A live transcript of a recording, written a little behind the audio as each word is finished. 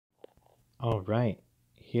All right,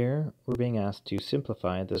 here we're being asked to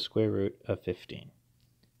simplify the square root of 15.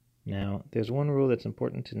 Now, there's one rule that's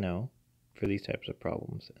important to know for these types of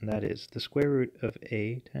problems, and that is the square root of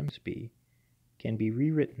a times b can be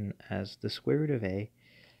rewritten as the square root of a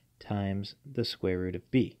times the square root of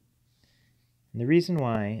b. And the reason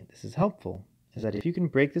why this is helpful is that if you can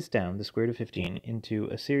break this down, the square root of 15, into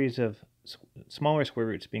a series of smaller square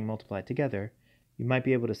roots being multiplied together, you might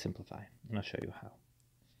be able to simplify, and I'll show you how.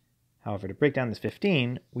 However, to break down this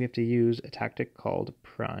 15, we have to use a tactic called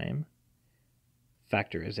prime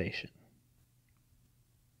factorization.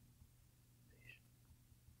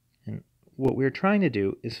 And what we're trying to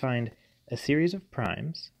do is find a series of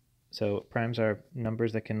primes. So primes are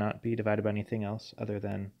numbers that cannot be divided by anything else other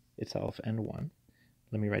than itself and 1.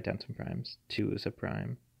 Let me write down some primes. 2 is a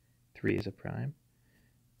prime, 3 is a prime,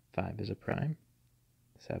 5 is a prime,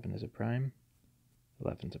 7 is a prime,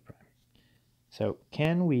 11 is a prime. So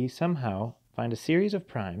can we somehow find a series of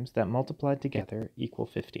primes that multiplied together equal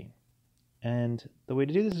 15? And the way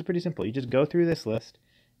to do this is pretty simple. You just go through this list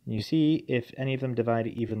and you see if any of them divide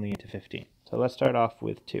evenly into 15. So let's start off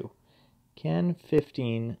with 2. Can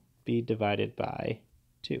 15 be divided by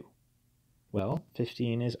 2? Well,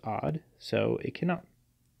 15 is odd, so it cannot.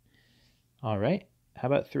 All right, how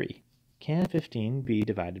about 3? Can 15 be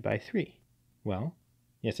divided by 3? Well,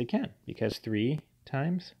 yes it can, because 3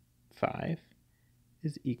 times 5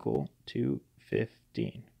 is equal to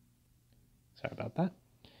 15. Sorry about that.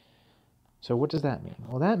 So what does that mean?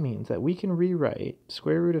 Well, that means that we can rewrite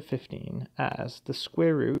square root of 15 as the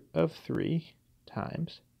square root of 3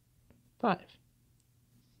 times 5.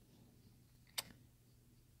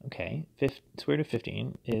 Okay, square root of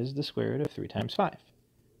 15 is the square root of 3 times 5.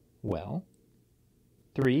 Well,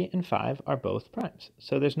 3 and 5 are both primes,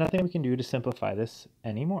 so there's nothing we can do to simplify this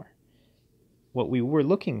anymore. What we were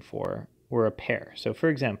looking for were a pair. So for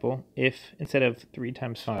example, if instead of 3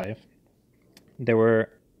 times 5, there were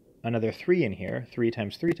another 3 in here, 3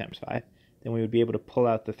 times 3 times 5, then we would be able to pull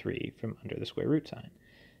out the 3 from under the square root sign.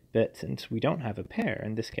 But since we don't have a pair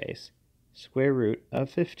in this case, square root of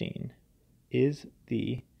 15 is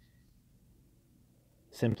the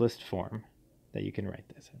simplest form that you can write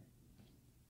this in.